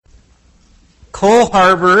Cole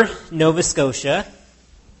Harbour, Nova Scotia,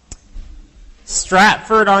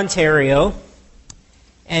 Stratford, Ontario,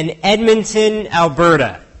 and Edmonton,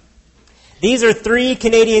 Alberta. These are three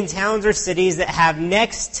Canadian towns or cities that have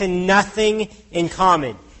next to nothing in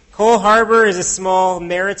common. Cole Harbour is a small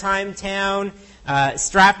maritime town.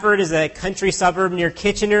 Stratford is a country suburb near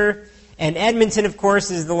Kitchener. And Edmonton, of course,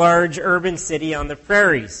 is the large urban city on the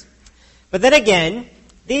prairies. But then again,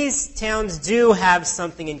 these towns do have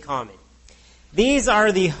something in common. These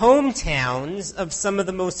are the hometowns of some of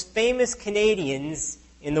the most famous Canadians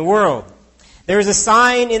in the world. There's a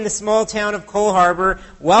sign in the small town of Cole Harbour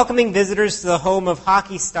welcoming visitors to the home of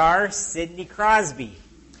hockey star Sidney Crosby.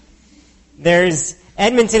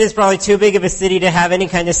 Edmonton is probably too big of a city to have any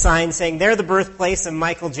kind of sign saying they're the birthplace of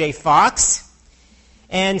Michael J. Fox.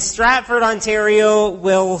 And Stratford, Ontario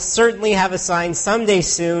will certainly have a sign someday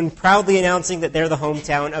soon proudly announcing that they're the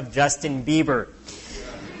hometown of Justin Bieber.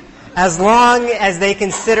 As long as they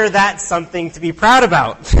consider that something to be proud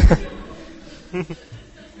about.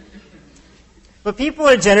 But people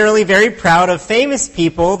are generally very proud of famous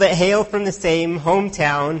people that hail from the same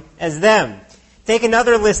hometown as them. Take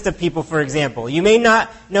another list of people, for example. You may not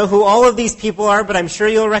know who all of these people are, but I'm sure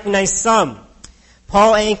you'll recognize some.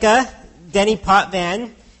 Paul Anka, Denny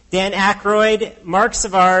Potvin, Dan Aykroyd, Mark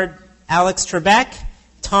Savard, Alex Trebek,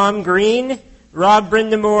 Tom Green, Rob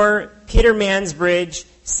Brindamore, Peter Mansbridge,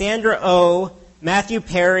 Sandra Oh, Matthew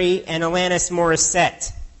Perry, and Alanis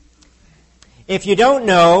Morissette. If you don't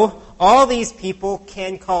know, all these people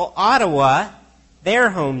can call Ottawa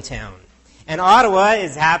their hometown. And Ottawa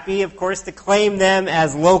is happy, of course, to claim them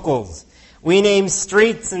as locals. We name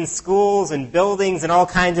streets and schools and buildings and all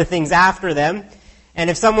kinds of things after them. And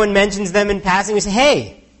if someone mentions them in passing, we say,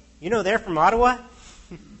 hey, you know they're from Ottawa?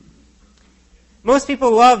 Most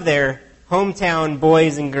people love their hometown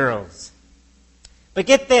boys and girls. But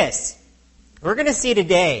get this. We're going to see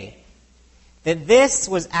today that this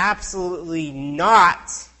was absolutely not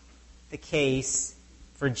the case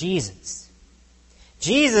for Jesus.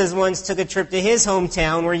 Jesus once took a trip to his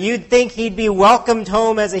hometown where you'd think he'd be welcomed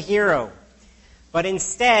home as a hero. But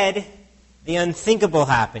instead, the unthinkable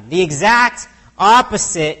happened. The exact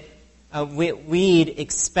opposite of what we'd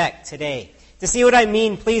expect today. To see what I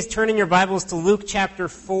mean, please turn in your Bibles to Luke chapter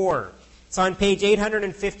 4. It's on page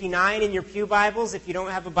 859 in your pew Bibles. If you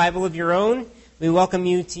don't have a Bible of your own, we welcome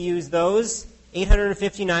you to use those.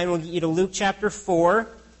 859 will get you to Luke chapter 4.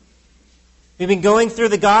 We've been going through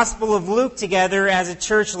the Gospel of Luke together as a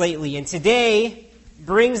church lately, and today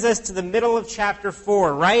brings us to the middle of chapter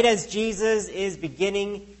 4, right as Jesus is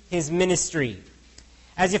beginning his ministry.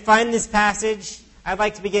 As you find this passage, I'd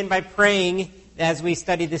like to begin by praying as we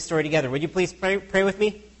study this story together. Would you please pray with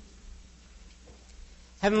me?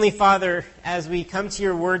 Heavenly Father, as we come to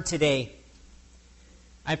your word today,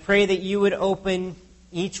 I pray that you would open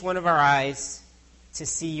each one of our eyes to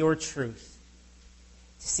see your truth.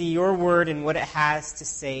 To see your word and what it has to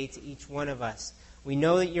say to each one of us. We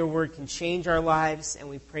know that your word can change our lives, and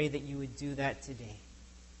we pray that you would do that today.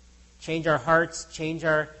 Change our hearts, change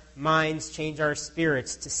our minds, change our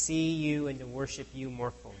spirits to see you and to worship you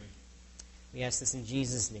more fully. We ask this in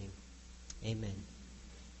Jesus' name. Amen.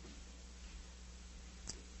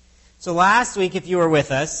 So last week, if you were with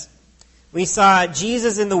us, we saw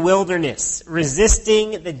Jesus in the wilderness,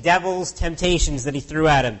 resisting the devil's temptations that he threw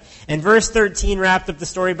at him. And verse 13 wrapped up the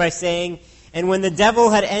story by saying, "And when the devil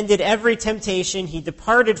had ended every temptation, he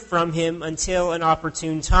departed from him until an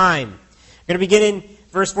opportune time." We're going to begin in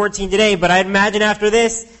verse 14 today, but I'd imagine after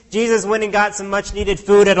this, Jesus went and got some much-needed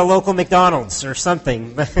food at a local McDonald's or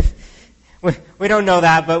something. We don't know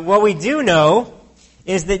that, but what we do know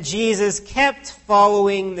is that Jesus kept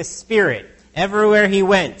following the Spirit everywhere he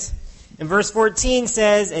went. And verse 14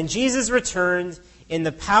 says, "And Jesus returned in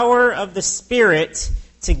the power of the Spirit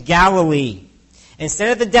to Galilee."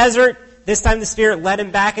 Instead of the desert, this time the Spirit led him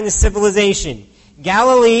back into civilization.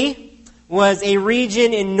 Galilee was a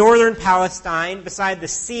region in northern Palestine beside the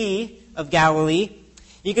Sea of Galilee.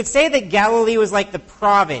 You could say that Galilee was like the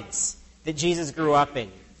province that Jesus grew up in.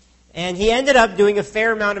 And he ended up doing a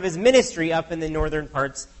fair amount of his ministry up in the northern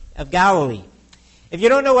parts of Galilee. If you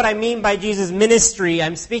don't know what I mean by Jesus' ministry,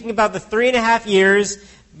 I'm speaking about the 3.5 years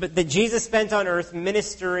that Jesus spent on earth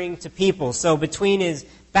ministering to people. So between his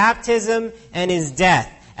baptism and his death.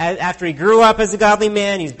 After he grew up as a godly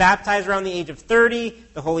man, he was baptized around the age of 30.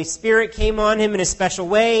 The Holy Spirit came on him in a special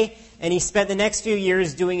way, and he spent the next few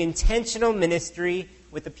years doing intentional ministry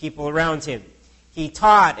with the people around him. He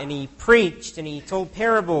taught, and he preached, and he told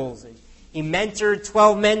parables, and he mentored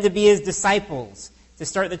 12 men to be his disciples, to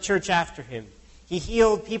start the church after him. He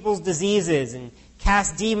healed people's diseases and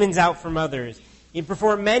cast demons out from others. He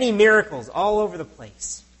performed many miracles all over the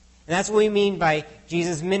place. And that's what we mean by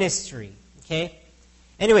Jesus' ministry. Okay?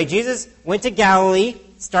 Anyway, Jesus went to Galilee,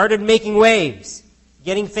 started making waves,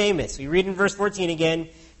 getting famous. We read in verse 14 again,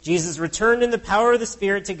 Jesus returned in the power of the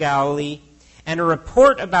Spirit to Galilee, and a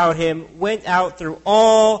report about him went out through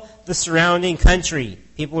all the surrounding country.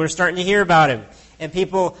 People were starting to hear about him. And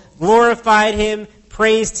people glorified him,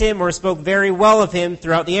 praised him, or spoke very well of him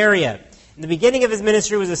throughout the area. And the beginning of his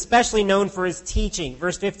ministry was especially known for his teaching.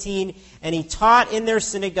 Verse 15, and he taught in their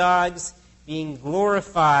synagogues, being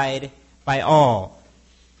glorified by all.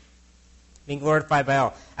 Being glorified by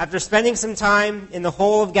all. After spending some time in the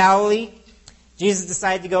whole of Galilee, Jesus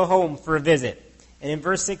decided to go home for a visit. And in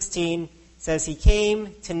verse 16, it says he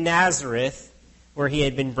came to Nazareth, where he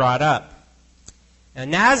had been brought up. Now,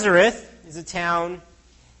 Nazareth is a town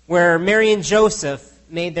where Mary and Joseph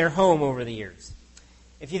made their home over the years.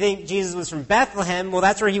 If you think Jesus was from Bethlehem, well,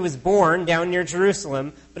 that's where he was born, down near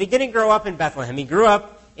Jerusalem. But he didn't grow up in Bethlehem. He grew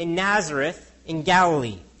up in Nazareth in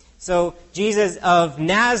Galilee. So Jesus of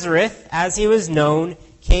Nazareth, as he was known,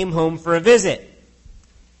 came home for a visit.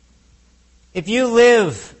 If you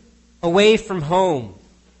live away from home,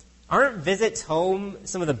 aren't visits home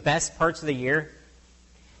some of the best parts of the year?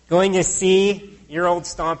 Going to see your old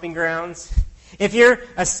stomping grounds. If you're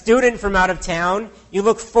a student from out of town, you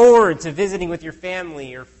look forward to visiting with your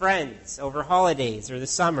family or friends over holidays or the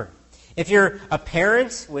summer. If you're a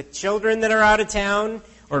parent with children that are out of town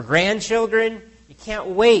or grandchildren, you can't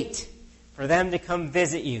wait for them to come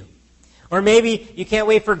visit you. Or maybe you can't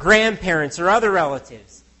wait for grandparents or other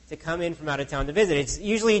relatives to come in from out of town to visit. It's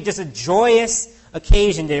usually just a joyous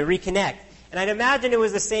occasion to reconnect. And I'd imagine it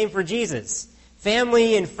was the same for Jesus.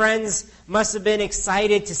 Family and friends must have been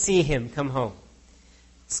excited to see him come home.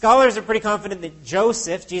 Scholars are pretty confident that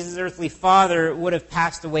Joseph, Jesus' earthly father, would have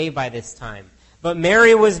passed away by this time. But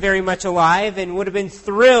Mary was very much alive and would have been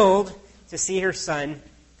thrilled to see her son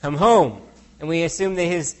come home. And we assume that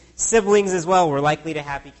his siblings as well were likely to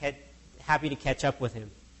happy to catch up with him.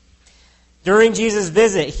 During Jesus'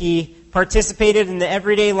 visit, he participated in the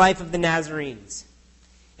everyday life of the Nazarenes.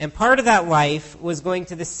 And part of that life was going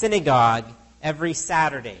to the synagogue every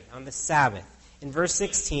Saturday on the Sabbath. In verse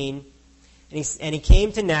 16, and he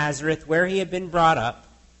came to Nazareth where he had been brought up.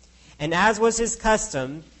 And as was his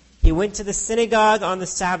custom, he went to the synagogue on the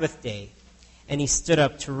Sabbath day, and he stood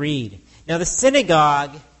up to read. Now the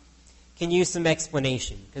synagogue can use some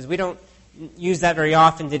explanation, because we don't use that very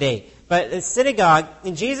often today. But the synagogue,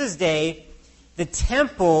 in Jesus' day, the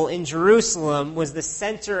temple in Jerusalem was the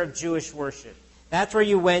center of Jewish worship. That's where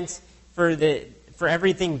you went for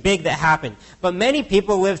everything big that happened. But many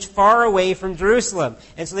people lived far away from Jerusalem,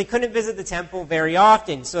 and so they couldn't visit the temple very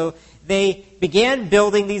often. So they began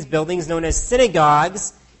building these buildings known as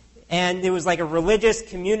synagogues, and it was like a religious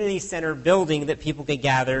community center building that people could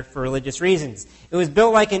gather for religious reasons. It was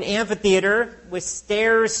built like an amphitheater with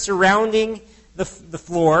stairs surrounding the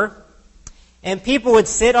floor, and people would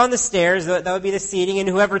sit on the stairs, that would be the seating, and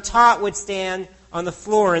whoever taught would stand on the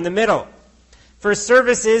floor in the middle. For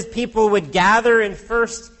services, people would gather and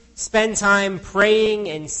first spend time praying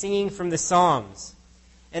and singing from the Psalms.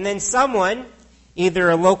 And then someone, either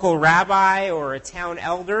a local rabbi or a town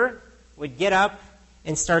elder, would get up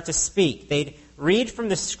and start to speak. They'd read from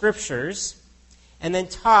the scriptures and then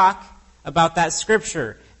talk about that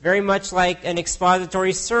scripture, very much like an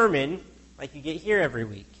expository sermon like you get here every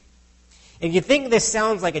week. If you think this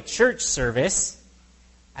sounds like a church service,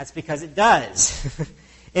 that's because it does.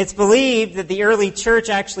 It's believed that the early church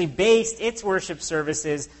actually based its worship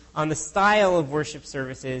services on the style of worship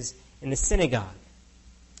services in the synagogue.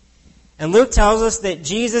 And Luke tells us that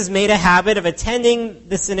Jesus made a habit of attending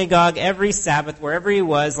the synagogue every Sabbath, wherever he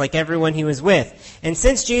was, like everyone he was with. And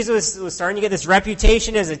since Jesus was starting to get this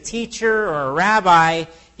reputation as a teacher or a rabbi,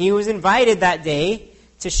 he was invited that day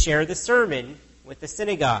to share the sermon with the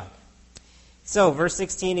synagogue. So, verse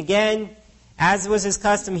 16 again, as was his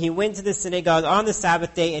custom, he went to the synagogue on the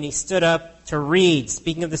Sabbath day and he stood up to read,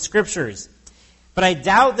 speaking of the scriptures. But I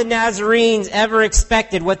doubt the Nazarenes ever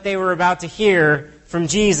expected what they were about to hear from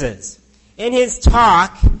Jesus. In his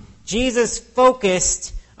talk, Jesus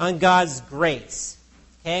focused on God's grace.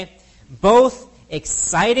 Okay? Both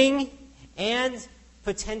exciting and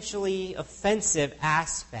potentially offensive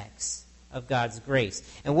aspects of God's grace.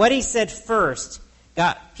 And what he said first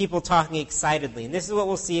got people talking excitedly. And this is what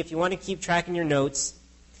we'll see if you want to keep track in your notes.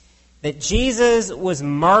 That Jesus was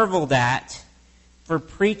marveled at for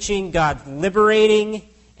preaching God's liberating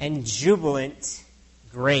and jubilant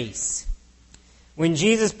grace. When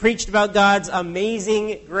Jesus preached about God's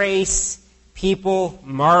amazing grace, people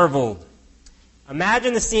marveled.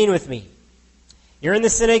 Imagine the scene with me. You're in the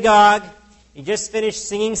synagogue, He just finished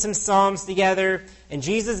singing some psalms together, and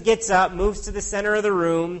Jesus gets up, moves to the center of the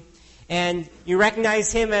room, and you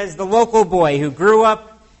recognize him as the local boy who grew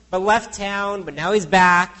up but left town, but now he's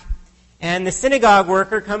back. And the synagogue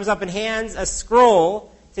worker comes up and hands a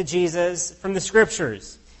scroll to Jesus from the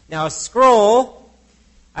Scriptures. Now, a scroll,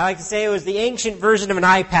 I like to say it was the ancient version of an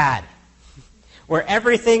iPad, where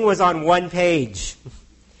everything was on one page.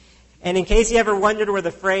 And in case you ever wondered where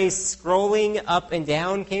the phrase scrolling up and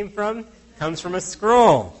down came from, it comes from a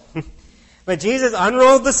scroll. But Jesus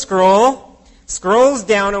unrolled the scroll, scrolls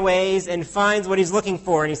down a ways, and finds what he's looking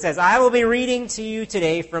for. And he says, I will be reading to you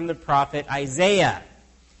today from the prophet Isaiah.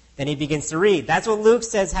 Then he begins to read. That's what Luke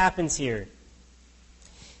says happens here.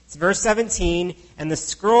 It's verse 17, and the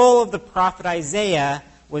scroll of the prophet Isaiah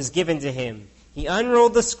was given to him. He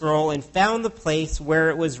unrolled the scroll and found the place where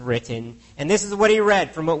it was written. And this is what he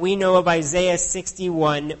read from what we know of Isaiah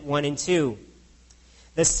 61, 1 and 2.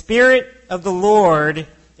 The Spirit of the Lord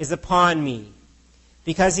is upon me,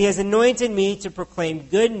 because he has anointed me to proclaim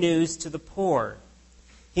good news to the poor.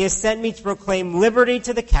 He has sent me to proclaim liberty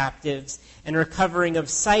to the captives and recovering of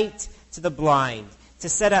sight to the blind, to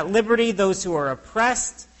set at liberty those who are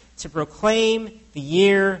oppressed, to proclaim the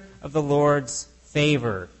year of the Lord's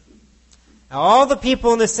favor. Now, all the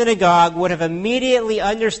people in the synagogue would have immediately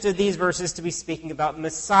understood these verses to be speaking about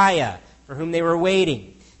Messiah, for whom they were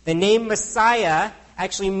waiting. The name Messiah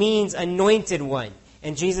actually means anointed one.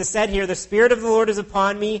 And Jesus said here, the Spirit of the Lord is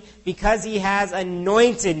upon me because he has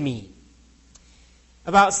anointed me.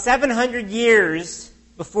 About 700 years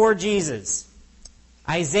before Jesus,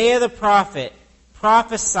 Isaiah the prophet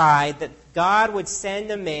prophesied that God would send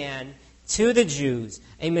a man to the Jews,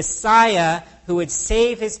 a Messiah who would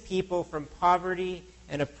save his people from poverty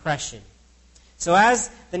and oppression. So as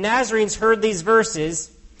the Nazarenes heard these verses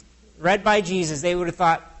read by Jesus, they would have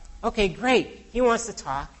thought, okay, great, he wants to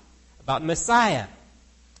talk about Messiah.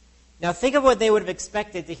 Now think of what they would have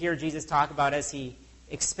expected to hear Jesus talk about as he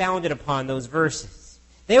expounded upon those verses.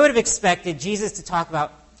 They would have expected Jesus to talk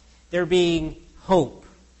about there being hope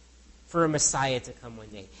for a Messiah to come one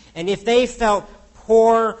day. And if they felt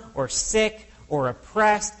poor or sick or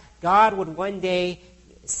oppressed, God would one day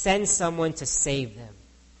send someone to save them.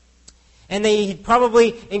 And they'd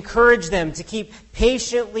probably encourage them to keep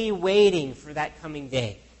patiently waiting for that coming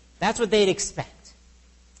day. That's what they'd expect.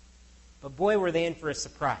 But boy, were they in for a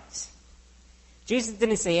surprise. Jesus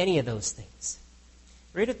didn't say any of those things.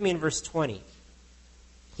 Read with me in verse 20.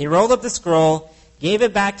 He rolled up the scroll, gave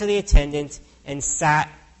it back to the attendant, and sat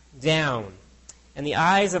down. And the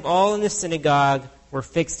eyes of all in the synagogue were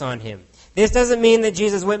fixed on him. This doesn't mean that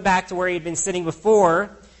Jesus went back to where he'd been sitting before.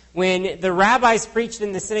 When the rabbis preached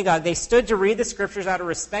in the synagogue, they stood to read the Scriptures out of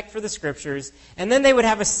respect for the Scriptures, and then they would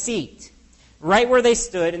have a seat right where they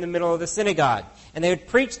stood in the middle of the synagogue. And they would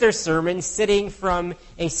preach their sermon sitting from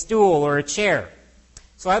a stool or a chair.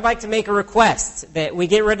 So I'd like to make a request that we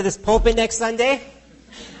get rid of this pulpit next Sunday.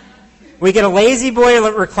 We get a lazy boy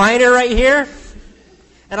recliner right here,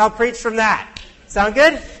 and I'll preach from that. Sound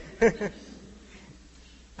good?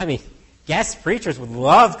 I mean, guest preachers would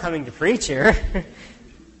love coming to preach here.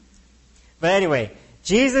 But anyway,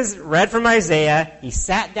 Jesus read from Isaiah. He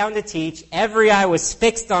sat down to teach. Every eye was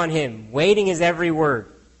fixed on him, waiting his every word.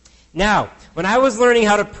 Now, when I was learning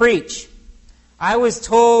how to preach, I was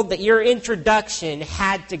told that your introduction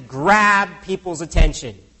had to grab people's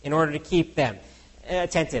attention in order to keep them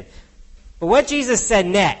attentive. But what Jesus said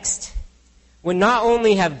next would not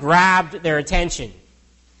only have grabbed their attention.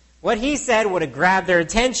 What he said would have grabbed their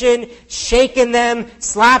attention, shaken them,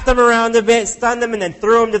 slapped them around a bit, stunned them, and then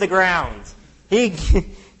threw them to the ground.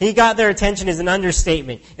 He got their attention is an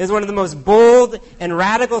understatement. It was one of the most bold and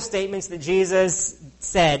radical statements that Jesus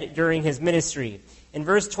said during his ministry. In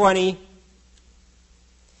verse 20,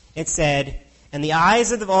 it said, and the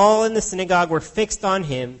eyes of all in the synagogue were fixed on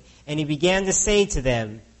him, and he began to say to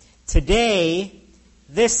them, today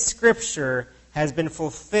this scripture has been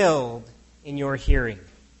fulfilled in your hearing.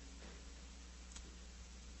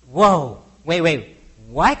 Whoa, wait,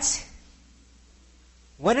 what?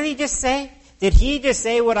 What did he just say? Did he just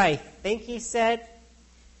say what I think he said?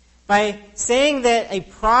 By saying that a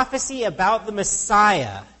prophecy about the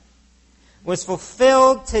Messiah was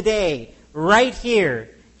fulfilled today, right here,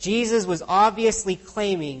 Jesus was obviously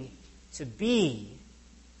claiming to be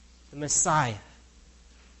the Messiah.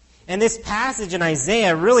 And this passage in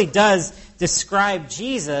Isaiah really does describe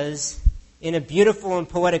Jesus in a beautiful and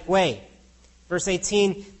poetic way. Verse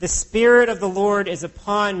 18, the Spirit of the Lord is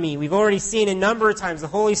upon me. We've already seen a number of times the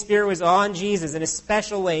Holy Spirit was on Jesus in a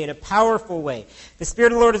special way, in a powerful way. The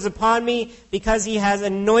Spirit of the Lord is upon me because he has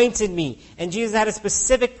anointed me. And Jesus had a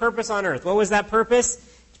specific purpose on earth. What was that purpose?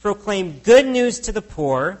 To proclaim good news to the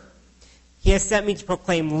poor. He has sent me to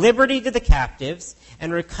proclaim liberty to the captives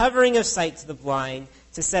and recovering of sight to the blind,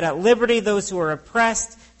 to set at liberty those who are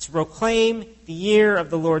oppressed, to proclaim the year of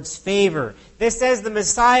the Lord's favor. This says the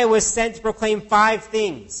Messiah was sent to proclaim 5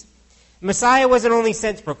 things. The Messiah wasn't only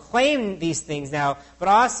sent to proclaim these things now, but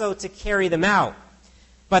also to carry them out.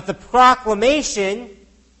 But the proclamation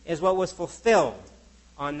is what was fulfilled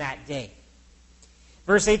on that day.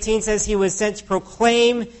 Verse 18 says he was sent to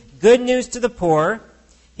proclaim good news to the poor.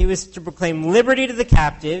 He was to proclaim liberty to the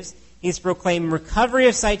captives. He's to proclaim recovery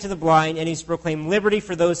of sight to the blind, and he's to proclaim liberty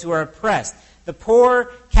for those who are oppressed. The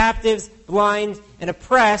poor, captives, blind, and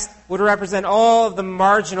oppressed would represent all of the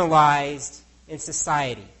marginalized in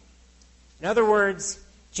society. In other words,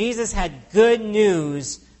 Jesus had good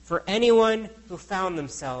news for anyone who found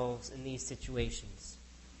themselves in these situations.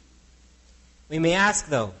 We may ask,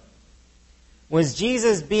 though, was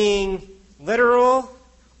Jesus being literal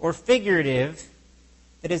or figurative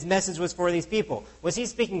that his message was for these people? Was he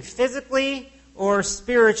speaking physically or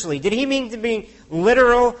spiritually? Did he mean to be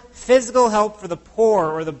literal, physical help for the poor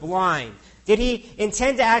or the blind? Did he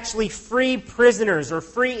intend to actually free prisoners or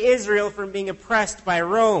free Israel from being oppressed by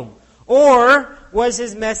Rome? Or was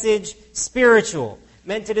his message spiritual,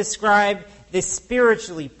 meant to describe the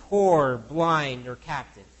spiritually poor, blind, or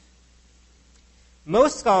captive?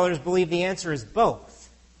 Most scholars believe the answer is both.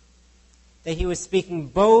 That he was speaking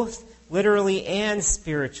both literally and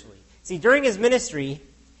spiritually. See, during his ministry,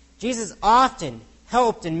 Jesus often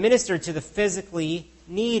helped and ministered to the physically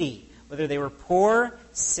needy, whether they were poor,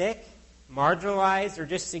 sick, marginalized, or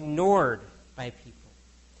just ignored by people.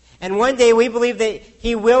 And one day we believe that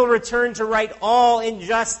he will return to right all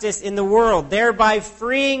injustice in the world, thereby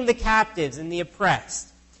freeing the captives and the oppressed.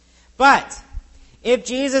 But if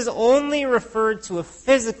Jesus only referred to a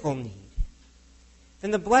physical need,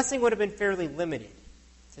 then the blessing would have been fairly limited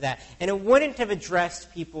to that. And it wouldn't have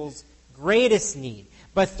addressed people's greatest need.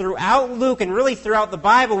 But throughout Luke and really throughout the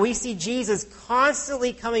Bible, we see Jesus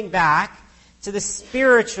constantly coming back to the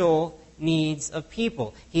spiritual needs of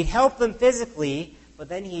people. He'd help them physically, but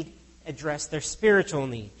then he'd address their spiritual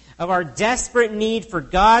need, of our desperate need for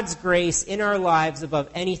God's grace in our lives above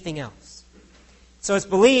anything else. So it's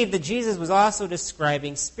believed that Jesus was also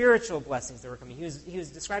describing spiritual blessings that were coming. He was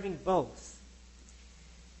describing both.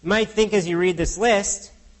 You might think as you read this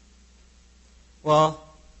list, well,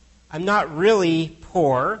 I'm not really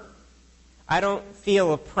poor. I don't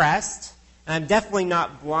feel oppressed. And I'm definitely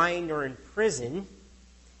not blind or in prison.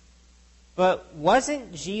 But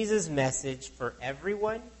wasn't Jesus' message for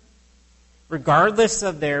everyone, regardless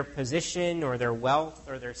of their position or their wealth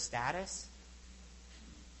or their status?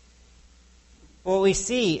 Well, we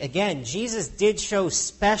see, again, Jesus did show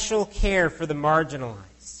special care for the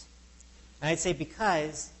marginalized. And I'd say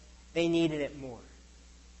because they needed it more.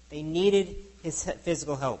 They needed his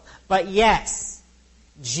physical help. But yes,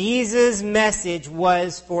 Jesus' message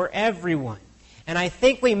was for everyone. And I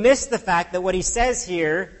think we miss the fact that what he says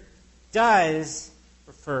here does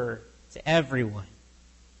refer to everyone.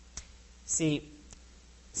 See,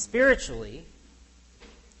 spiritually,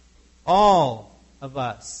 all of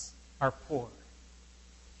us are poor,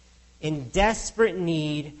 in desperate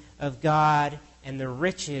need of God and the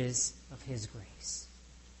riches of his grace.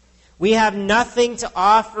 We have nothing to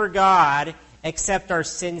offer God except our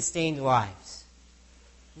sin-stained lives.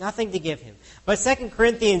 Nothing to give him. But 2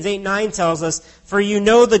 Corinthians 8:9 tells us, "For you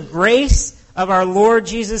know the grace of our Lord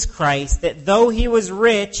Jesus Christ, that though he was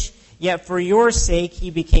rich, yet for your sake he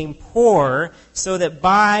became poor, so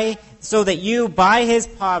that you by his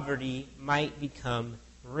poverty might become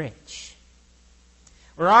rich."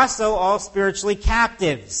 We're also all spiritually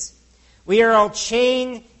captives. We are all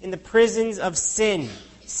chained in the prisons of sin,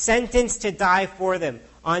 sentenced to die for them,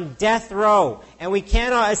 on death row. And we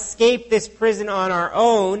cannot escape this prison on our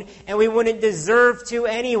own, and we wouldn't deserve to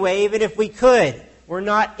anyway, even if we could. We're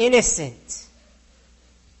not innocent.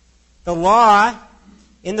 The law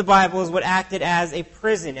in the Bible is what acted as a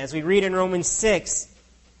prison, as we read in Romans 6.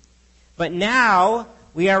 But now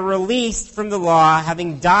we are released from the law,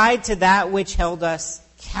 having died to that which held us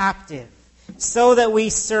captive, so that we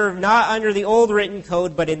serve not under the old written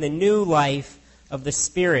code, but in the new life of the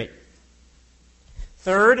Spirit.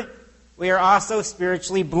 Third, we are also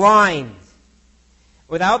spiritually blind.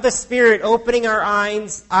 Without the Spirit opening our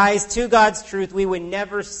eyes to God's truth, we would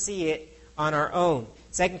never see it on our own.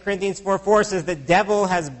 2 Corinthians 4:4 says the devil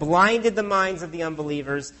has blinded the minds of the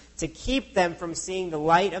unbelievers to keep them from seeing the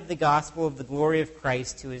light of the gospel of the glory of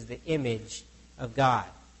Christ, who is the image of God.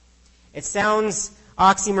 It sounds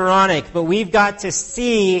oxymoronic, but we've got to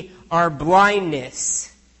see our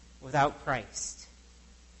blindness without Christ.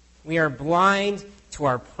 We are blind to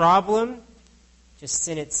our problem, just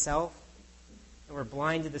sin itself, and we're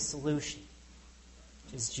blind to the solution,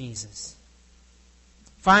 which is Jesus.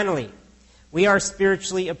 Finally, we are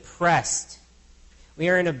spiritually oppressed. We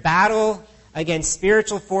are in a battle against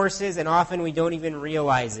spiritual forces, and often we don't even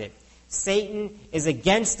realize it. Satan is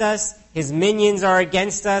against us. His minions are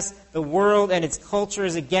against us. The world and its culture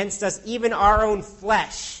is against us. Even our own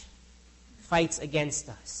flesh fights against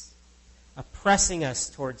us, oppressing us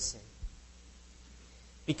towards sin.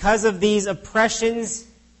 Because of these oppressions,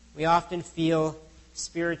 we often feel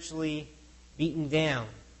spiritually beaten down,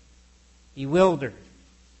 bewildered,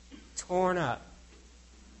 torn up.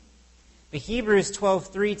 But Hebrews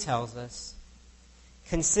 12:3 tells us,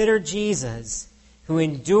 "Consider Jesus, who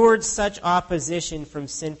endured such opposition from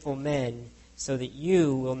sinful men, so that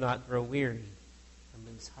you will not grow weary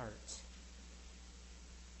or lose heart."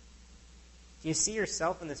 Do you see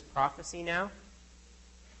yourself in this prophecy now?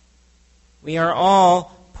 We are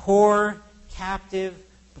all poor, captive,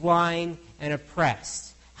 blind, and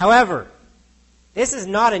oppressed. However, this is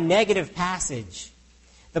not a negative passage.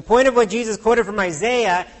 The point of what Jesus quoted from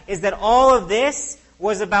Isaiah is that all of this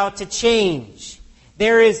was about to change.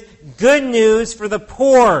 There is good news for the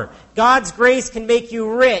poor. God's grace can make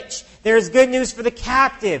you rich. There is good news for the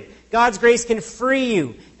captive. God's grace can free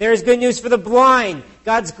you. There is good news for the blind.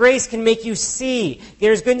 God's grace can make you see.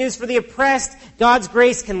 There is good news for the oppressed. God's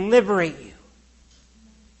grace can liberate you.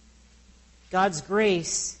 God's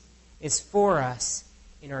grace is for us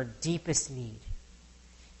in our deepest need.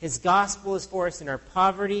 His gospel is for us in our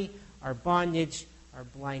poverty, our bondage, our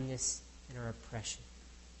blindness, and our oppression.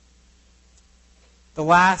 The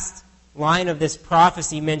last line of this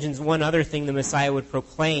prophecy mentions one other thing the Messiah would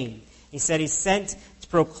proclaim. He said he's sent to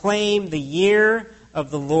proclaim the year of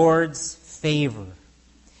the Lord's favor.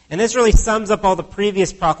 And this really sums up all the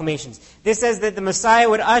previous proclamations. This says that the Messiah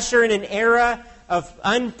would usher in an era of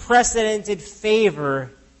unprecedented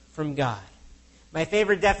favor from God. My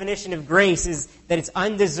favorite definition of grace is that it's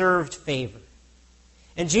undeserved favor.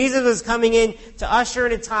 And Jesus was coming in to usher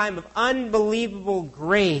in a time of unbelievable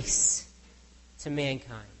grace to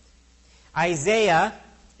mankind. Isaiah,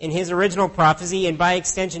 in his original prophecy, and by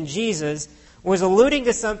extension Jesus, was alluding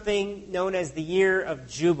to something known as the year of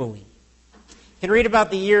Jubilee. You can read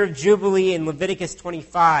about the year of Jubilee in Leviticus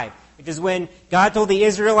 25, which is when God told the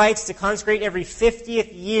Israelites to consecrate every 50th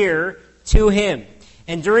year to Him.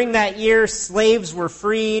 And during that year, slaves were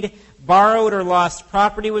freed, borrowed or lost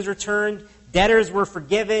property was returned, debtors were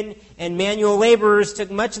forgiven, and manual laborers took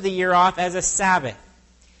much of the year off as a Sabbath.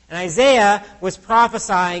 And Isaiah was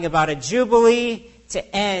prophesying about a jubilee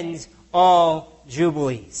to end all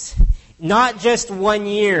jubilees. Not just 1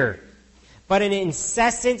 year, but an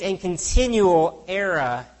incessant and continual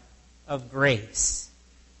era of grace.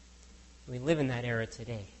 We live in that era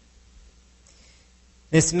today.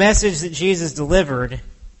 This message that Jesus delivered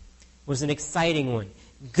was an exciting one.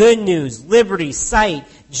 Good news, liberty, sight,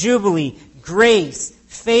 jubilee, grace,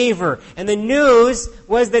 favor. And the news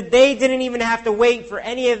was that they didn't even have to wait for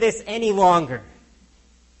any of this any longer.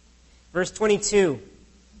 Verse 22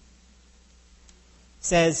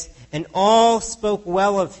 says, "And all spoke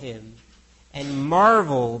well of him and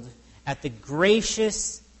marveled at the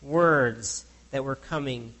gracious words that were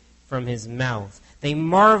coming from his mouth." They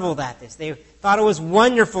marveled at this. They thought it was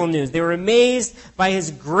wonderful news. They were amazed by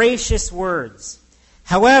his gracious words.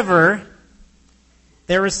 However,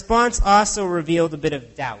 their response also revealed a bit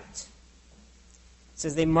of doubt. It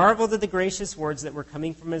says, they marveled at the gracious words that were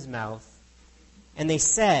coming from his mouth, and they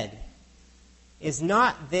said, "Is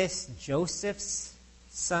not this Joseph's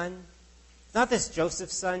son? Is not this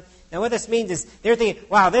Joseph's son?" Now what this means is they're thinking,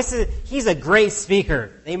 wow, he's a great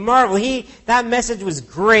speaker. They marvel. That message was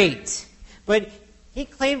great. But he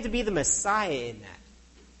claimed to be the Messiah in that.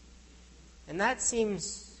 And that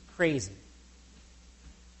seems crazy.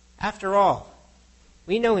 After all,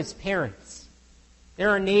 we know his parents. They're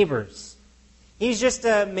our neighbors. He's just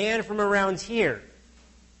a man from around here.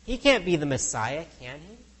 He can't be the Messiah, can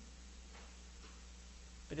he?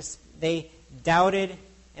 But they doubted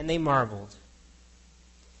and they marveled.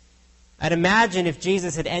 I'd imagine if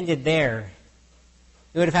Jesus had ended there,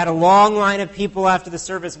 we would have had a long line of people after the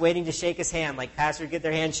service waiting to shake his hand, like Pastor would get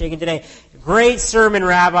their hand shaken today. "Great sermon,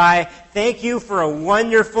 Rabbi. Thank you for a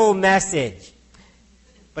wonderful message."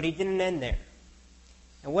 But he didn't end there.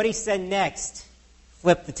 And what he said next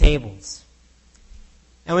flipped the tables.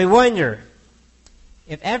 And we wonder,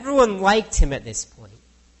 if everyone liked him at this point,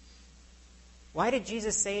 why did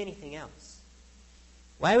Jesus say anything else?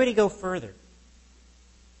 Why would he go further?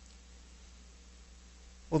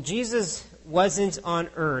 Well, Jesus wasn't on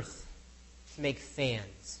earth to make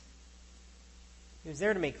fans. He was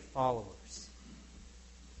there to make followers.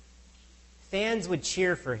 Fans would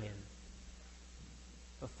cheer for him,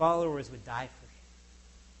 but followers would die for him.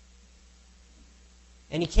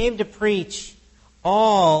 And he came to preach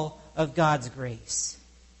all of God's grace,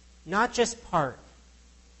 not just part.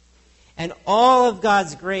 And all of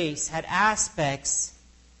God's grace had aspects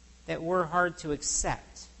that were hard to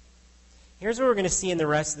accept. Here's what we're going to see in the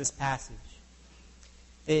rest of this passage.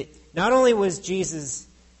 That not only was Jesus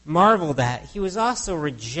marveled at, he was also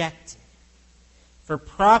rejected for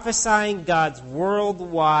prophesying God's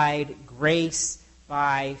worldwide grace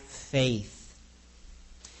by faith.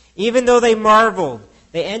 Even though they marveled,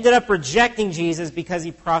 they ended up rejecting Jesus because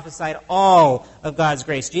he prophesied all of God's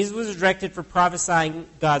grace. Jesus was rejected for prophesying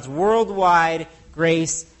God's worldwide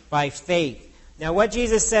grace by faith. Now, what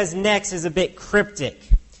Jesus says next is a bit cryptic.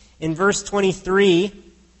 In verse 23,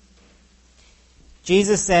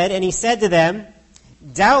 Jesus said, and he said to them,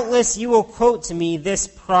 "Doubtless you will quote to me this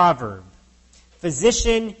proverb,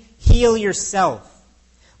 'Physician, heal yourself.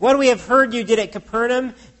 What we have heard you did at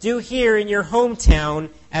Capernaum, do here in your hometown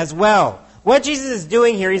as well.'" What Jesus is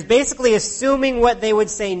doing here, he's basically assuming what they would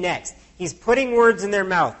say next. He's putting words in their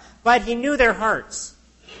mouth. But he knew their hearts.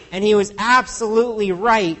 And he was absolutely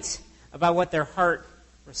right about what their heart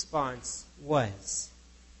response was.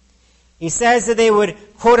 He says that they would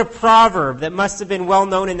quote a proverb that must have been well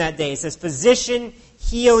known in that day. It says, "Physician,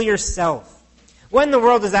 heal yourself." What in the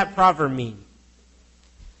world does that proverb mean?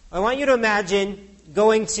 I want you to imagine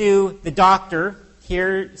going to the doctor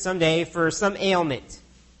here someday for some ailment.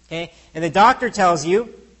 Okay? And the doctor tells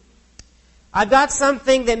you, "I've got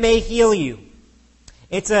something that may heal you.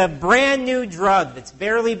 It's a brand new drug that's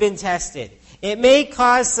barely been tested. It may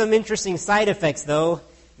cause some interesting side effects, though,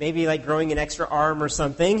 maybe like growing an extra arm or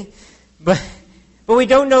something. But we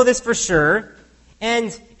don't know this for sure.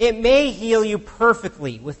 And it may heal you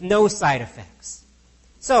perfectly with no side effects.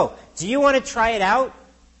 So, do you want to try it out?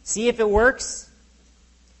 See if it works?"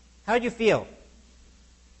 How do you feel?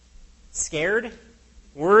 Scared?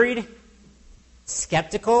 Worried?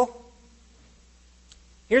 Skeptical?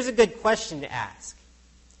 Here's a good question to ask.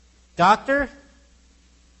 "Doctor,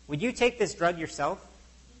 would you take this drug yourself?"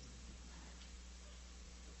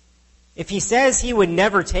 If he says he would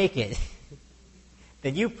never take it,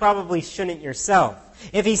 then you probably shouldn't yourself.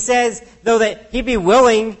 If he says, though, that he'd be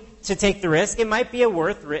willing to take the risk, it might be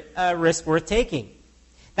a risk worth taking.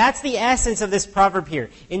 That's the essence of this proverb here.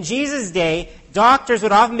 In Jesus' day, doctors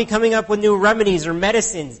would often be coming up with new remedies or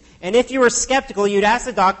medicines. And if you were skeptical, you'd ask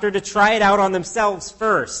the doctor to try it out on themselves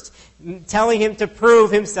first, telling him to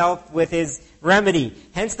prove himself with his remedy.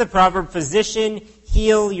 Hence the proverb, "Physician,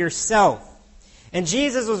 heal yourself." And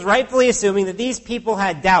Jesus was rightfully assuming that these people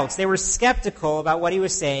had doubts. They were skeptical about what he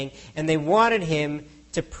was saying, and they wanted him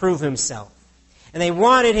to prove himself. And they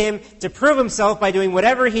wanted him to prove himself by doing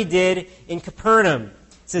whatever he did in Capernaum.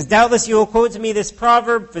 It says, "Doubtless you will quote to me this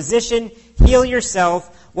proverb, 'Physician, heal yourself.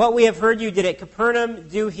 What we have heard you did at Capernaum,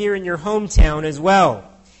 do here in your hometown as well.'"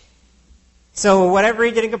 So whatever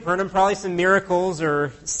he did in Capernaum, probably some miracles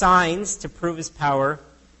or signs to prove his power,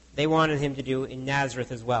 they wanted him to do in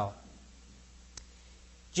Nazareth as well.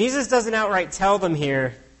 Jesus doesn't outright tell them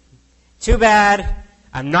here, "Too bad,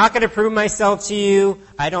 I'm not going to prove myself to you.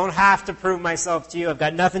 I don't have to prove myself to you. I've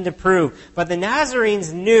got nothing to prove." But the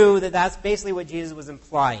Nazarenes knew that that's basically what Jesus was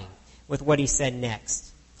implying with what he said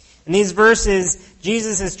next. In these verses,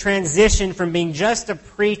 Jesus has transitioned from being just a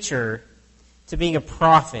preacher to being a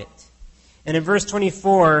prophet. And in verse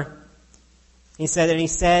 24, he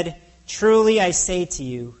said, "Truly I say to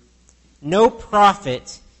you, no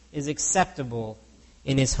prophet is acceptable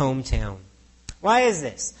in his hometown." Why is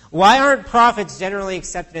this? Why aren't prophets generally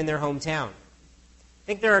accepted in their hometown? I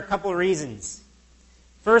think there are a couple reasons.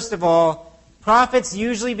 First of all, prophets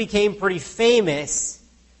usually became pretty famous,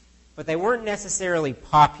 but they weren't necessarily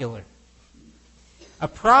popular. A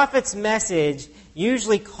prophet's message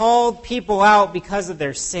usually called people out because of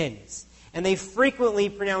their sins, and they frequently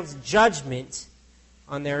pronounced judgment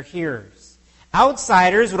on their hearers.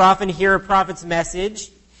 Outsiders would often hear a prophet's message,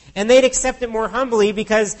 and they'd accept it more humbly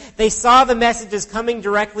because they saw the message as coming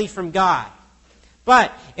directly from God.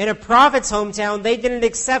 But in a prophet's hometown, they didn't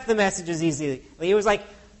accept the message as easily. It was like,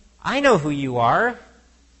 "I know who you are.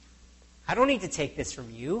 I don't need to take this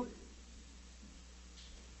from you."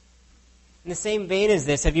 In the same vein as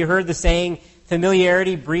this, have you heard the saying,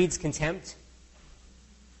 "Familiarity breeds contempt"?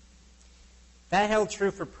 That held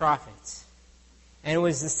true for prophets. And it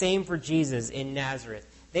was the same for Jesus in Nazareth.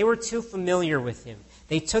 They were too familiar with him.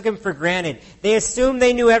 They took him for granted. They assumed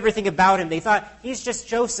they knew everything about him. They thought, he's just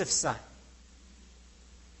Joseph's son.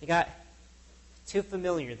 They got too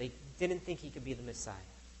familiar. They didn't think he could be the Messiah.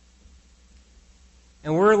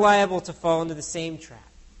 And we're liable to fall into the same trap.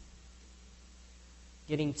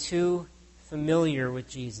 getting too familiar with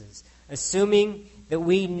Jesus, assuming that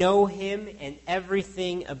we know him and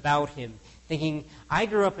everything about him, thinking, I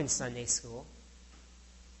grew up in Sunday school.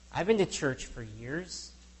 I've been to church for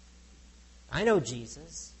years. I know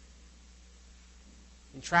Jesus.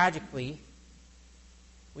 And tragically,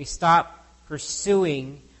 we stop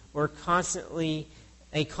pursuing a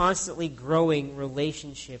constantly growing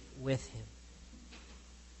relationship with him.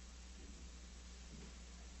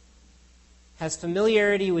 Has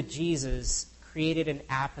familiarity with Jesus created an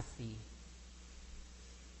apathy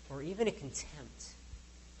or even a contempt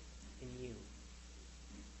in you?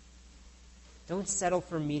 Don't settle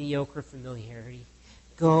for mediocre familiarity.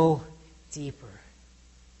 Go deeper.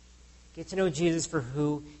 Get to know Jesus for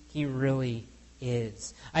who he really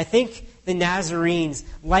is. I think the Nazarenes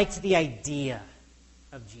liked the idea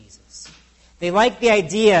of Jesus. They liked the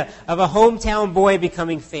idea of a hometown boy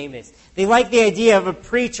becoming famous. They liked the idea of a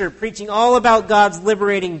preacher preaching all about God's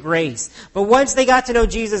liberating grace. But once they got to know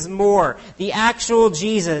Jesus more, the actual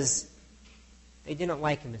Jesus, they didn't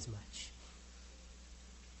like him as much.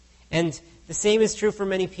 And the same is true for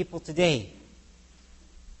many people today.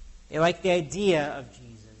 They like the idea of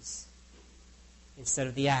Jesus instead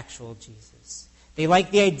of the actual Jesus. They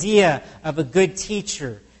like the idea of a good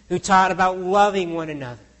teacher who taught about loving one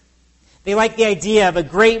another. They like the idea of a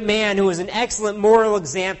great man who was an excellent moral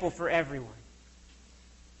example for everyone.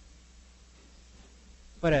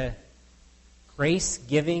 But a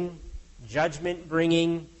grace-giving,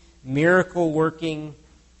 judgment-bringing, miracle-working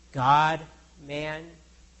God-man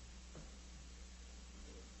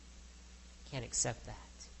can't accept that.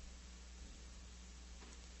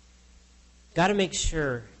 Got to make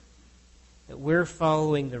sure that we're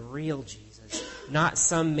following the real Jesus, not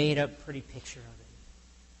some made-up pretty picture of it.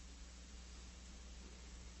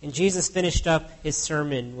 And Jesus finished up his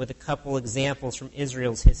sermon with a couple examples from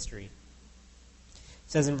Israel's history. It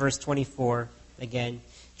says in verse 24, again,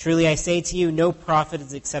 "Truly I say to you, no prophet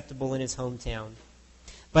is acceptable in his hometown.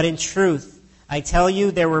 But in truth, I tell you,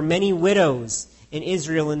 there were many widows in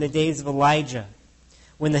Israel in the days of Elijah,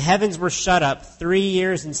 when the heavens were shut up 3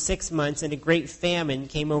 years and 6 months, and a great famine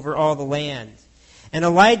came over all the land. And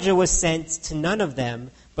Elijah was sent to none of them,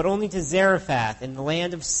 but only to Zarephath in the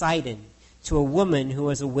land of Sidon, to a woman who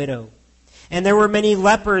was a widow. And there were many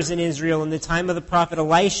lepers in Israel in the time of the prophet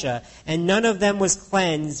Elisha, and none of them was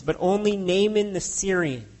cleansed, but only Naaman the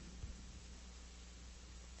Syrian."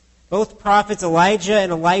 Both prophets Elijah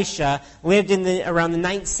and Elisha lived around the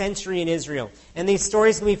 9th century in Israel. And these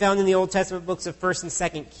stories can be found in the Old Testament books of 1st and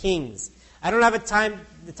 2nd Kings. I don't have the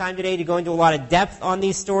time today to go into a lot of depth on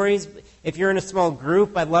these stories. If you're in a small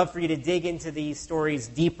group, I'd love for you to dig into these stories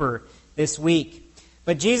deeper this week.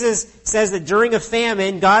 But Jesus says that during a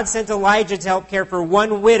famine, God sent Elijah to help care for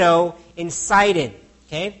one widow in Sidon,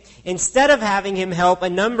 okay? Instead of having him help a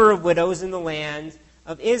number of widows in the land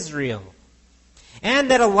of Israel. And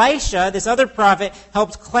that Elisha, this other prophet,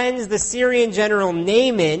 helped cleanse the Syrian general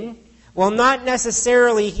Naaman, while not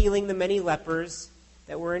necessarily healing the many lepers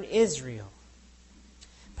that were in Israel.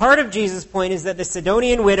 Part of Jesus' point is that the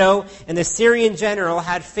Sidonian widow and the Syrian general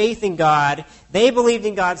had faith in God. They believed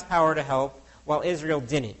in God's power to help, while Israel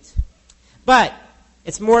didn't. But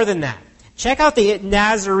it's more than that. Check out the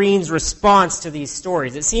Nazarenes' response to these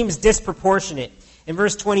stories. It seems disproportionate. In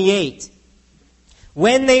verse 28,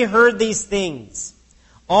 "When they heard these things,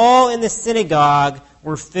 all in the synagogue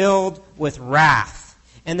were filled with wrath.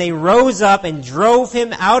 And they rose up and drove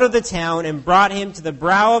him out of the town and brought him to the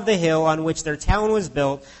brow of the hill on which their town was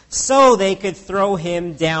built, so they could throw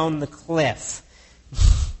him down the cliff."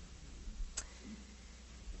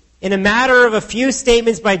 In a matter of a few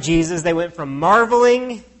statements by Jesus, they went from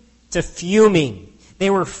marveling to fuming.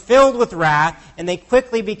 They were filled with wrath, and they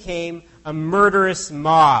quickly became a murderous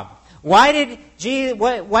mob. Why did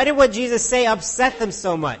what Jesus say upset them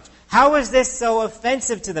so much? How was this so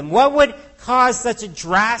offensive to them? What would cause such a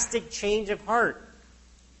drastic change of heart?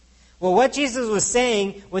 Well, what Jesus was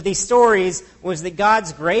saying with these stories was that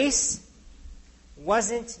God's grace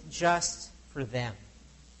wasn't just for them.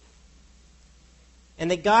 And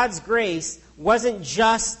that God's grace wasn't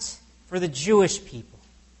just for the Jewish people.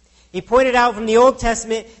 He pointed out from the Old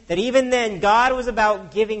Testament that even then God was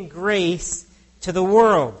about giving grace to the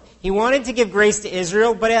world. He wanted to give grace to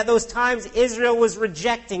Israel, but at those times Israel was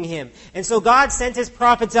rejecting him. And so God sent his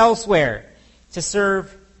prophets elsewhere to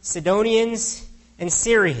serve Sidonians and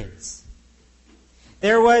Syrians.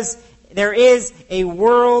 There is a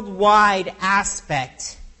worldwide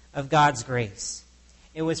aspect of God's grace.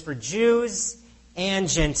 It was for Jews and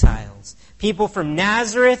Gentiles. People from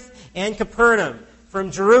Nazareth and Capernaum,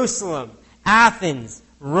 from Jerusalem, Athens,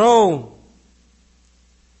 Rome.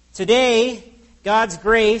 Today, God's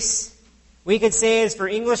grace, we could say, is for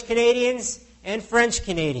English Canadians and French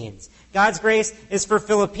Canadians. God's grace is for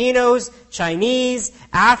Filipinos, Chinese,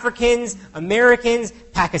 Africans, Americans,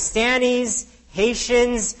 Pakistanis,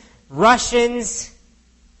 Haitians, Russians,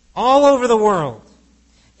 all over the world.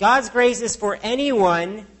 God's grace is for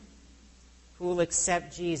anyone who will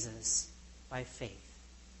accept Jesus by faith.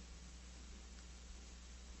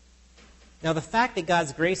 Now, the fact that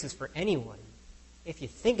God's grace is for anyone, if you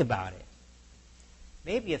think about it,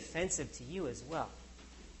 may be offensive to you as well.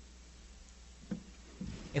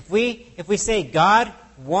 If we say God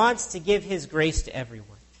wants to give his grace to everyone,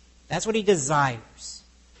 that's what he desires.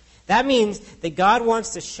 That means that God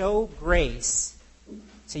wants to show grace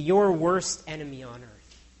to your worst enemy on earth.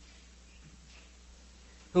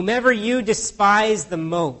 Whomever you despise the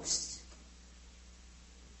most,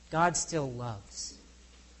 God still loves.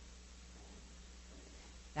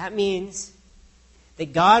 That means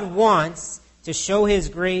that God wants to show his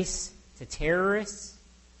grace to terrorists,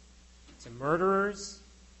 to murderers,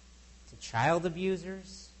 to child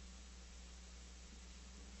abusers.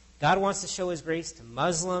 God wants to show his grace to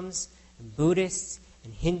Muslims and Buddhists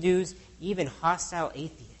and Hindus, even hostile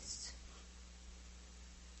atheists.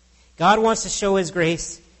 God wants to show his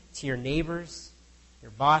grace to your neighbors,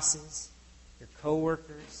 your bosses, your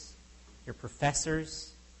co-workers, your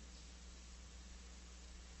professors.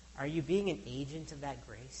 Are you being an agent of that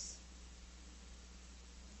grace?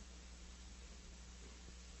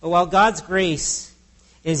 But while God's grace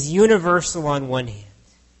is universal on one hand,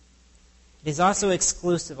 it is also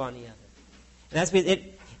exclusive on the other. And that's because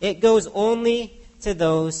it goes only to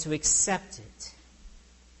those who accept it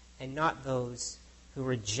and not those who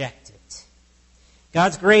reject it.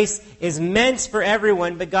 God's grace is meant for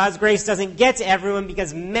everyone, but God's grace doesn't get to everyone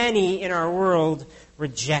because many in our world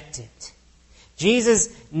reject it. Jesus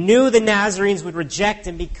knew the Nazarenes would reject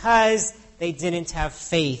him because they didn't have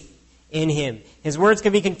faith in him. His words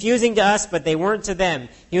can be confusing to us, but they weren't to them.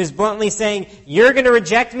 He was bluntly saying, you're going to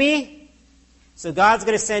reject me, so God's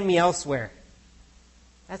going to send me elsewhere.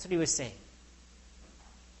 That's what he was saying.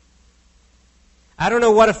 I don't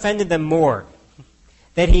know what offended them more.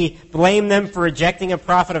 That he blamed them for rejecting a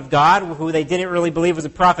prophet of God, who they didn't really believe was a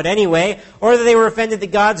prophet anyway, or that they were offended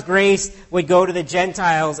that God's grace would go to the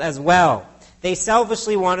Gentiles as well. They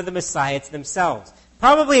selfishly wanted the Messiah to themselves.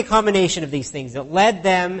 Probably a combination of these things that led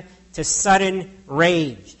them to sudden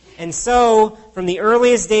rage. And so, from the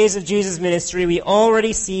earliest days of Jesus' ministry, we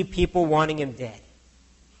already see people wanting him dead.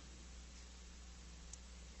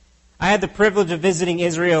 I had the privilege of visiting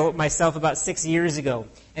Israel myself about 6 years ago.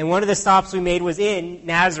 And one of the stops we made was in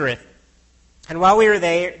Nazareth. And while we were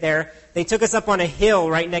there, they took us up on a hill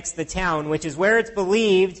right next to the town, which is where it's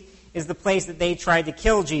believed is the place that they tried to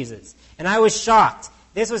kill Jesus. And I was shocked.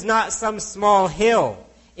 This was not some small hill.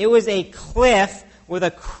 It was a cliff with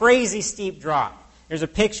a crazy steep drop. There's a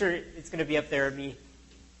picture, it's going to be up there of me,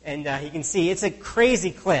 and you can see it's a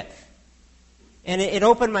crazy cliff. And it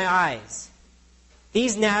opened my eyes.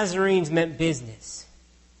 These Nazarenes meant business.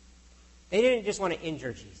 They didn't just want to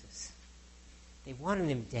injure Jesus. They wanted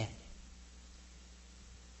him dead.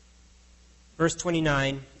 Verse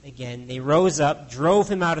 29, again, they rose up, drove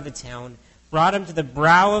him out of the town, brought him to the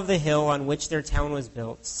brow of the hill on which their town was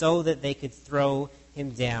built, so that they could throw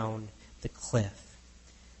him down the cliff.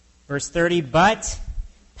 Verse 30, but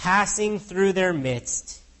passing through their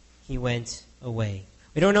midst, he went away.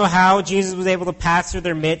 We don't know how Jesus was able to pass through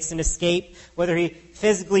their midst and escape, whether he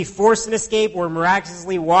physically forced an escape or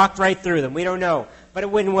miraculously walked right through them. We don't know. But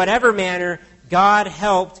in whatever manner, God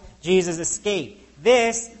helped Jesus escape.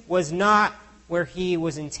 This was not where he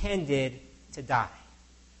was intended to die.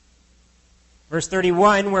 Verse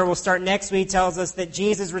 31, where we'll start next week, tells us that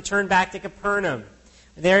Jesus returned back to Capernaum.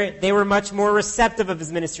 They were much more receptive of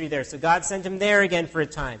his ministry there, so God sent him there again for a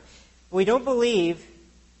time. But we don't believe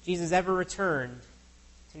Jesus ever returned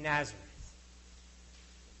to Nazareth.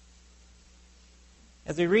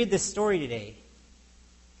 As we read this story today,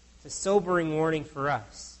 it's a sobering warning for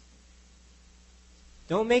us.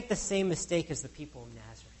 Don't make the same mistake as the people of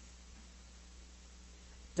Nazareth.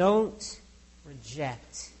 Don't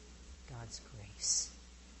reject God's grace.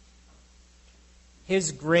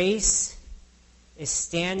 His grace is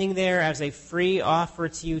standing there as a free offer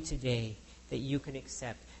to you today that you can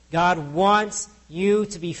accept. God wants you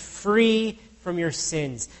to be free from your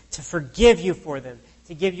sins, to forgive you for them,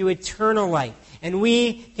 to give you eternal life. And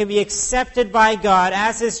we can be accepted by God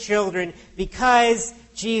as his children because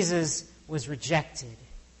Jesus was rejected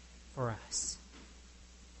for us.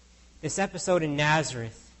 This episode in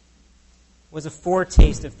Nazareth was a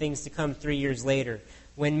foretaste of things to come 3 years later,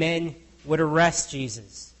 when men would arrest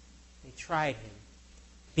Jesus. They tried him,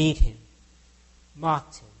 beat him,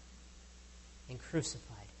 mocked him, and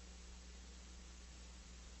crucified him.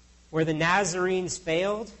 Where the Nazarenes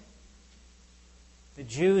failed, the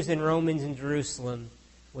Jews and Romans in Jerusalem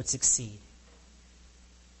would succeed.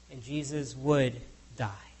 And Jesus would die.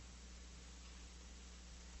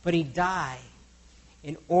 But he died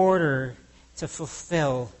in order to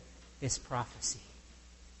fulfill this prophecy.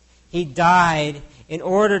 He died in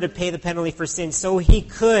order to pay the penalty for sin so he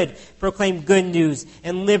could proclaim good news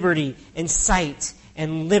and liberty and sight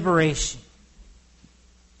and liberation.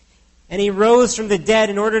 And he rose from the dead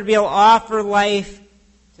in order to be able to offer life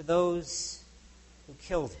to those who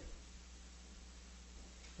killed him.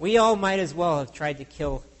 We all might as well have tried to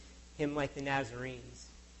kill him like the Nazarenes.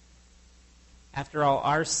 After all,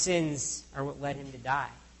 our sins are what led him to die.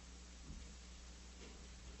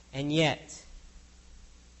 And yet,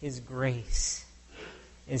 his grace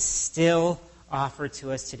is still offered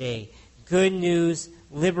to us today. Good news,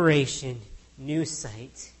 liberation, new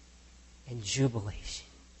sight, and jubilation.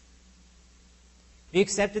 Have you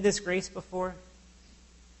accepted this grace before?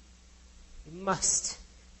 You must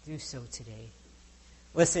do so today.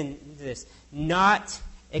 Listen to this. Not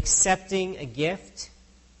accepting a gift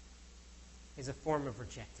is a form of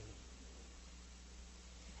rejecting it.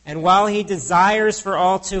 And while he desires for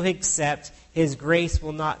all to accept, his grace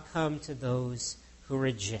will not come to those who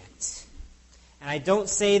reject. And I don't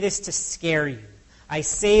say this to scare you. I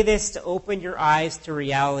say this to open your eyes to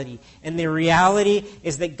reality. And the reality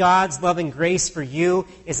is that God's love and grace for you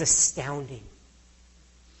is astounding.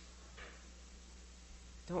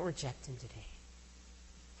 Don't reject him today.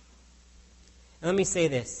 And let me say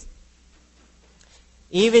this.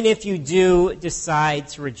 Even if you do decide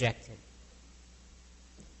to reject him,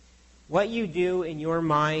 what you do in your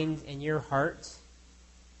mind and your heart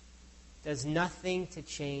does nothing to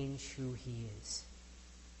change who he is.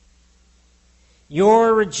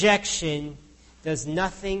 Your rejection does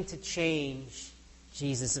nothing to change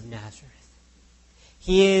Jesus of Nazareth.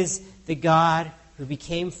 He is the God who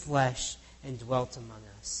became flesh and dwelt among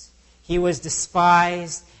us. He was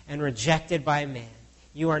despised and rejected by man.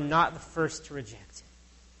 You are not the first to reject him.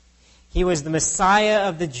 He was the Messiah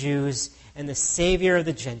of the Jews and the Savior of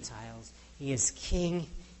the Gentiles. He is King,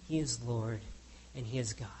 he is Lord, and he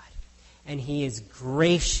is God. And he is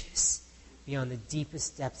gracious beyond the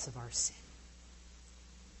deepest depths of our sin.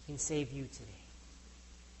 He can save you today.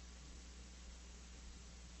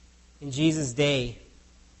 In Jesus' day,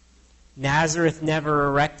 Nazareth never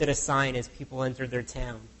erected a sign as people entered their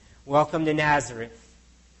town. Welcome to Nazareth,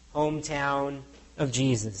 hometown of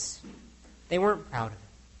Jesus. They weren't proud of it.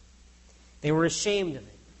 They were ashamed of it.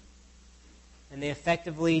 And they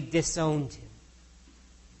effectively disowned him.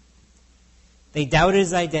 They doubted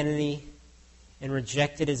his identity and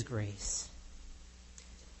rejected his grace.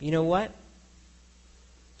 But you know what?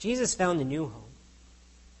 Jesus found a new home.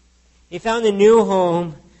 He found a new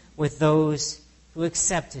home with those who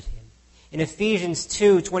accepted him. In Ephesians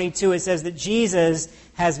 2:22, it says that Jesus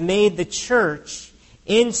has made the church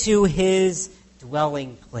into his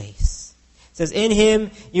dwelling place. It says, in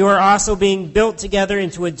him you are also being built together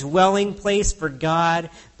into a dwelling place for God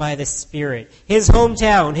by the Spirit. His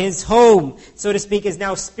hometown, his home, so to speak, is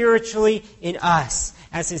now spiritually in us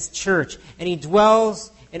as his church. And he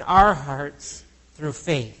dwells in our hearts through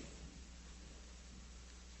faith.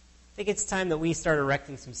 I think it's time that we start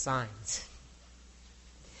erecting some signs,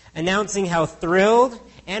 announcing how thrilled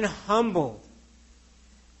and humbled,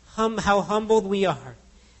 how humbled we are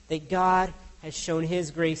that God has shown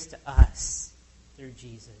his grace to us through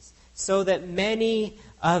Jesus, so that many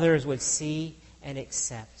others would see and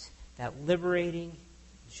accept that liberating,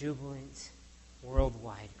 jubilant,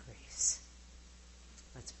 worldwide